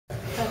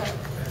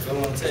I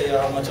want to tell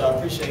y'all how much I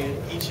appreciate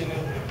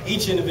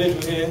each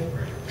individual here.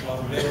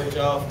 I've been with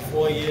y'all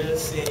for 4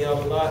 years, seeing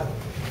y'all a lot,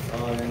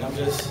 and I'm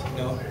just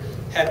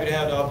happy to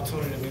have the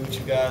opportunity to be with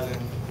you guys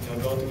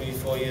and go through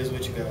these 4 years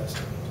with you guys.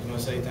 Just want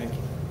to say thank you.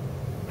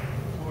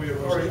 What were your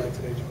emotions like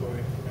today,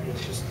 Jacory? I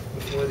guess just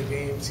before the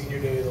game, senior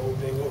day, the whole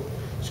thing.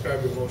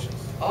 Describe your emotions.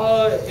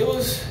 It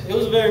was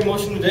a very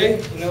emotional day.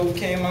 We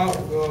came out,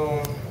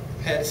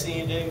 had the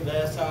senior day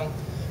last time,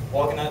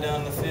 walking out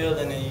down the field,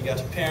 and then you got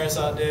your parents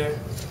out there.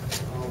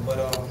 But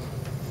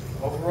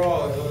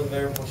overall, it was a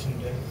very emotional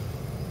day.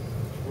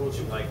 What was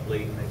you like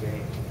late in the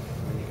game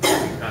when you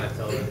kind of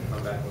tell them to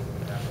come back?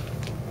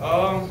 I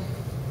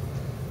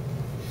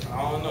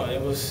don't know.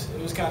 It was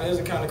kind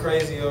of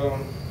crazy.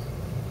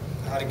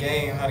 How the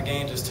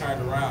game just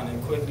turned around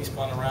and quickly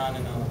spun around.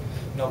 And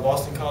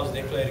Boston College,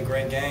 they played a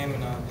great game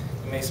and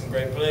they made some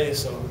great plays.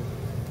 So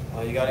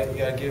you gotta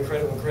give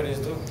credit when credit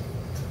is due.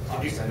 I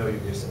know you're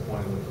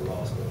disappointed with the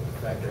loss, but the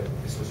fact that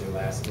this was your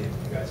last game,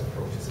 you guys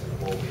approached this as a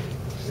bowl game,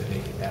 does it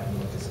make it that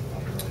more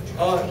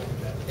disappointing?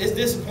 It's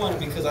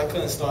disappointing because I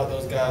couldn't start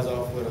those guys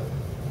off with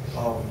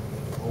a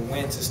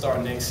win to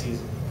start next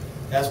season.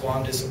 That's why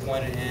I'm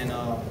disappointed, and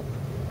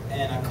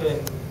I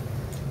couldn't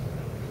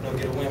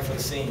get a win for the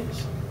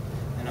seniors.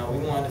 And we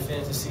wanted to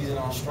finish the season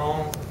on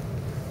strong.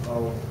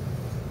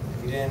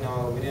 We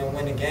didn't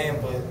win the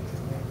game, but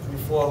we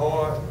fought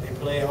hard. They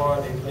played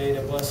hard. They played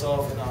their butts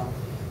off, and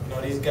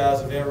these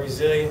guys are very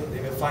resilient.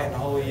 They've been fighting the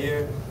whole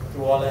year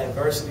through all that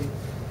adversity,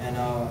 and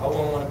I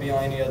wouldn't want to be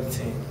on any other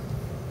team.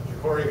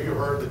 Jacory, have you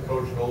heard that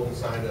Coach Golden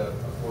signed a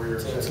 4-year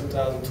extension?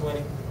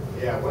 2020.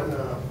 Yeah.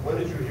 When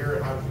did you hear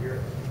it? How did you hear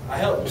it? I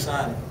helped him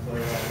sign it,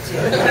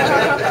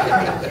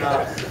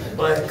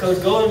 but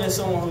Coach Golden is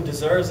someone who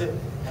deserves it,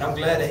 and I'm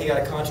glad that he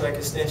got a contract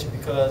extension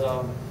because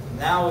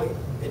now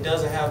it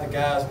doesn't have the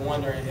guys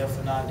wondering if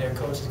or not their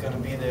coach is going to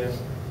be there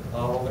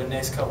over the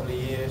next couple of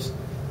years.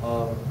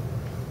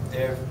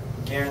 They're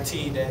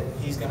guaranteed that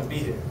he's going to be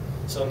here,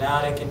 so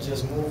now they can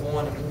just move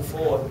on and move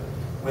forward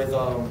with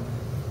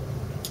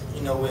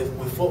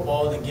with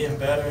football and getting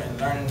better and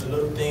learning the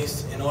little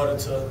things in order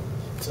to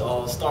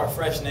start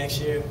fresh next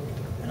year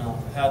and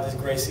have this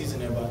great season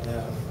they're about to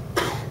have.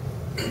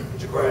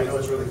 Jacory, I know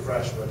it's really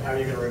fresh, but how are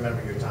you going to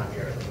remember your time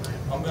here at Miami?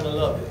 I'm going to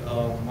love it.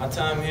 My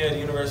time here at the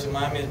University of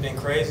Miami has been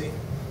crazy,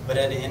 but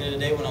at the end of the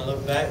day, when I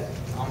look back,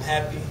 I'm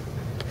happy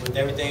with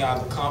everything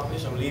I've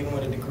accomplished. I'm leaving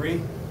with a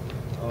degree,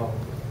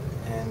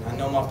 and I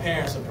know my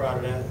parents are proud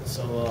of that.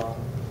 So,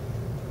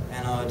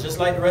 just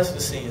like the rest of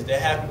the seniors, they're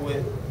happy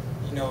with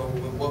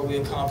with what we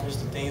accomplished,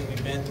 the things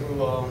we've been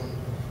through,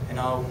 and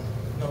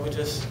we're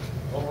just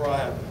overall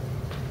happy.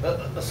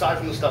 Aside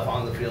from the stuff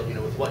on the field,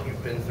 with what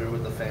you've been through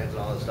with the fans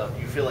and all that stuff,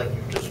 do you feel like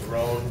you've just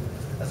grown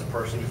as a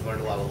person? You've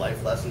learned a lot of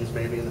life lessons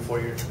maybe in the 4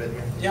 years you've been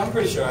here? Yeah, I'm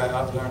pretty sure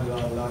I've learned a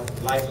lot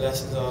of life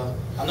lessons.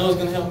 I know it's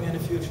going to help me in the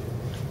future.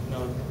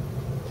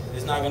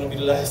 It's not going to be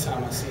the last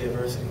time I see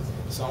adversity.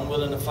 So I'm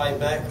willing to fight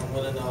back. I'm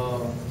willing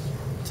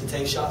to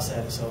take shots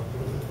at it. So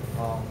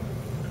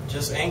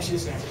just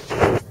anxious and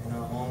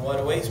on what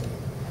awaits me.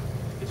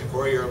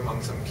 Jacory, you're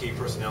among some key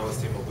personnel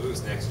this team will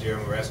lose next year,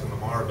 and we're asking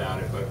Lamar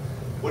about it, but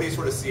what do you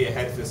sort of see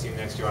ahead for this team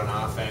next year on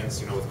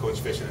offense, with Coach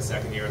Fish in the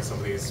second year and some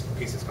of these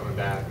pieces coming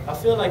back? I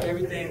feel like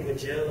everything would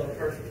gel up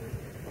perfectly.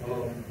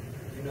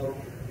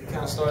 We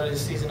kind of started the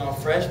season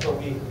off fresh, but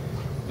we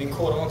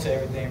caught on to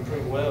everything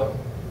pretty well.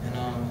 And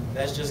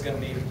that's just going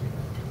to be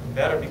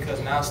better because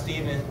now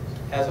Steven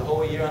has a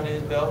whole year under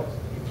his belt.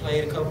 He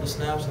played a couple of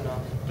snaps and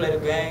played a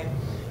game.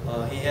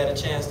 He had a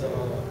chance to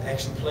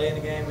actually play in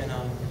the game and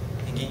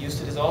get used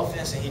to this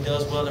offense, and he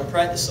does well in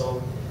practice.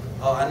 So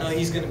I know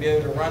he's going to be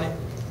able to run it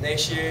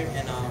next year,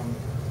 and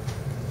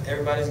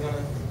everybody's going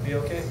to be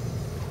okay.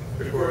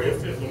 Jacory,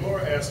 if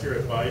Lamar asked your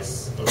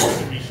advice of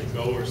whether he should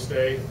go or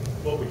stay,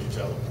 what would you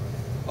tell him?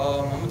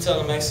 I'm going to tell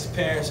him ask his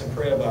parents and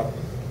pray about it.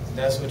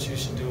 That's what you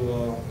should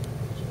do.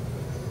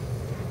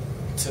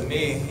 To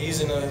me, he's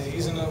in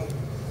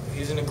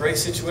a great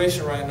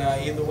situation right now.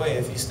 Either way,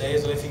 if he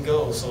stays or if he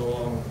goes,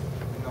 so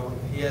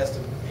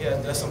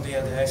that's something he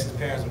has to ask his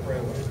parents and pray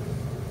about.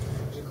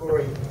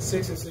 Jacory,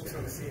 6-6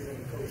 on the season.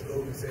 Coach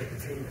Golden said the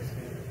team has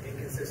been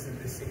inconsistent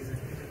this season,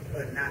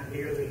 but not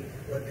nearly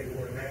what they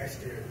were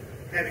last year.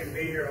 Having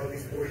been here all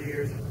these 4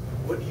 years,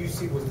 what do you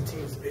see was the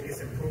team's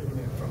biggest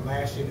improvement from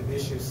last year to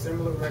this year?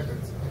 Similar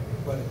records,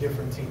 but a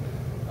different team.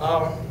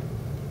 I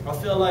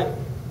feel like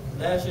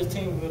last year's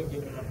team would have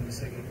given up in the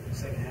second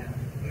half.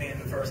 In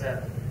the first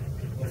half.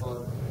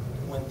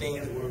 When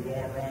things were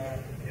going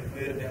wrong, if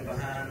we would have been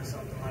behind or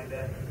something like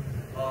that.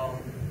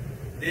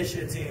 This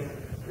year's team,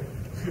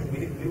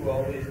 we were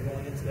always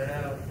going into the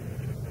half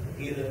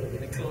either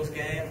in a close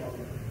game or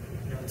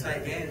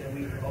tight games, and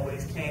we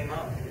always came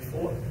out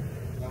before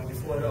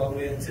it all the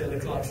way until the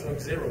clock struck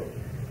 0.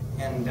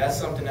 And that's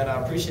something that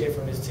I appreciate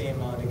from this team.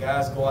 The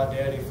guys go out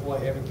there, they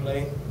fought every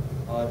play.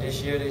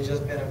 This year they've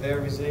just been a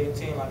very resilient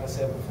team, like I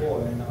said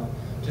before, and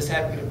just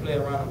happy to play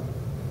around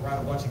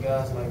a bunch of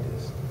guys like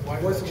this.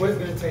 What's it going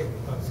to take?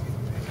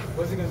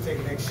 What's it going to take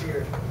next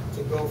year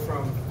to go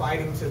from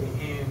fighting to the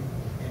end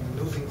and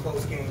losing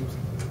close games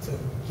to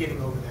to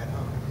getting over that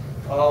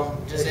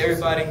hump? Just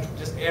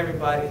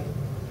everybody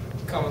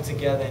coming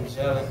together and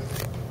gelling,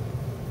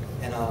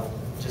 and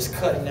just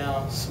cutting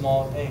down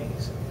small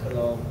things.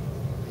 Cause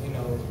you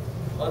know,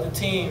 other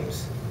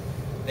teams,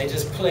 they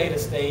just play to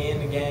stay in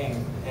the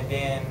game, and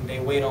then they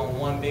wait on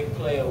one big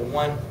play or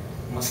one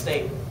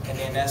mistake, and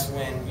then that's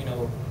when, you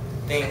know,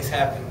 things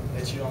happen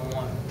that you don't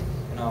want.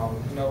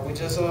 And you know, we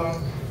just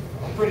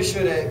I'm pretty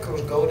sure that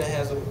Coach Golden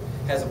has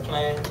a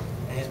plan,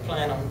 and his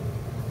plan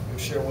I'm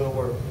sure will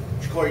work.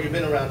 Jacory, you've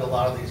been around a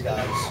lot of these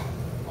guys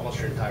almost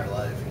your entire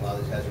life, and a lot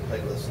of these guys you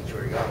played with since you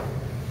were young.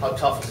 How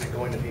tough is it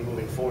going to be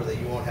moving forward that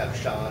you won't have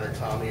Sean or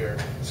Tommy or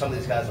some of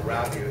these guys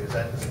around you? Is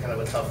it kind of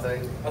a tough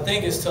thing? I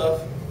think it's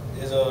tough.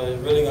 It's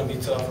really going to be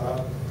tough.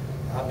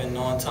 I've been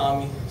knowing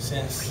Tommy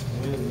since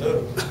we were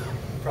little,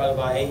 probably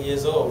about 8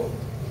 years old.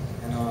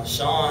 And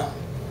Sean,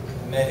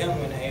 I met him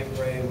in the 8th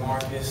grade.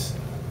 Marcus,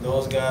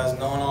 those guys,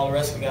 knowing all the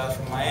rest of the guys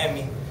from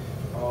Miami,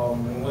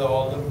 when we were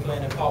all living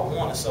playing in Pop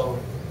Warner. So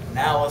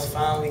now us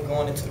finally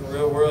going into the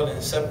real world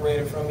and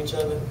separated from each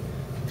other,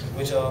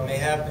 which may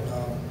happen.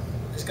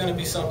 It's going to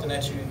be something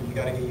that you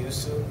got to get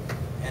used to,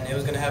 and it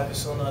was going to happen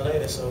sooner or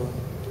later. So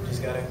you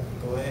just got to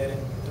go ahead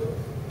and do it.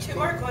 2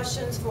 more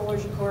questions for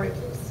Jacory,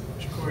 please.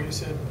 Jacory, you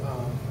said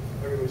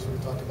everybody sort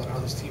of talked about how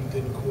this team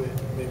didn't quit.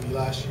 Maybe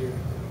last year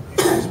you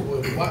guys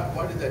would.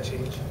 Why did that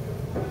change?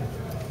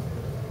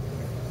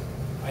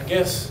 I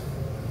guess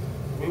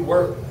we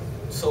worked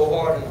so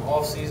hard in the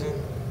off season,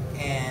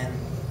 and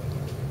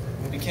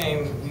we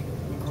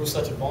grew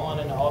such a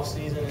bond in the off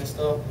season and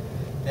stuff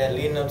that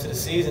leading up to the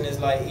season is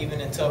like, even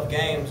in tough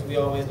games, we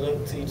always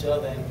look to each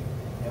other,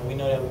 and we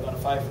know that we're going to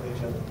fight for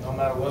each other. No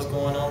matter what's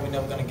going on, we're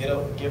never going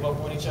to give up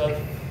on each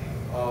other.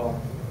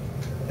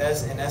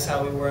 That's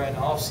how we were in the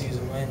off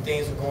season when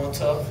things were going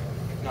tough.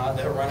 You know, out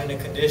there running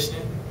and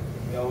conditioning,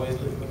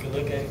 we could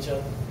look at each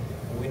other,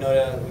 and we know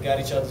that we got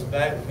each other's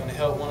back. We're going to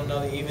help one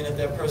another, even if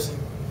that person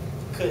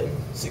couldn't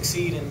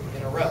succeed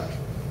in a rep.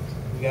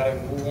 We got to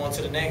move on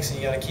to the next, and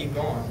you got to keep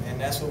going.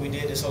 And that's what we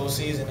did this whole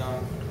season.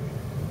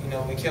 You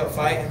know, we kept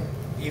fighting,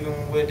 even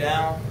when we were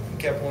down. We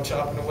kept on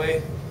chopping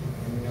away.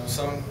 And, you know,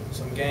 some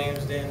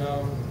games didn't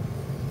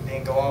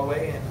go our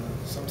way, and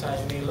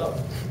sometimes you need luck.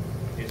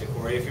 Hey,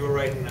 Jacory, if you were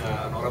writing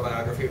an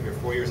autobiography of your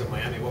 4 years at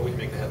Miami, what would you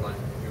make the headline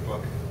of your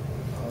book?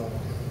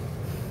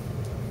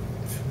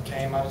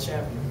 Came out a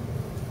champion.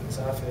 That's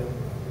how I feel.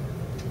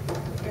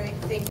 Great, thank you.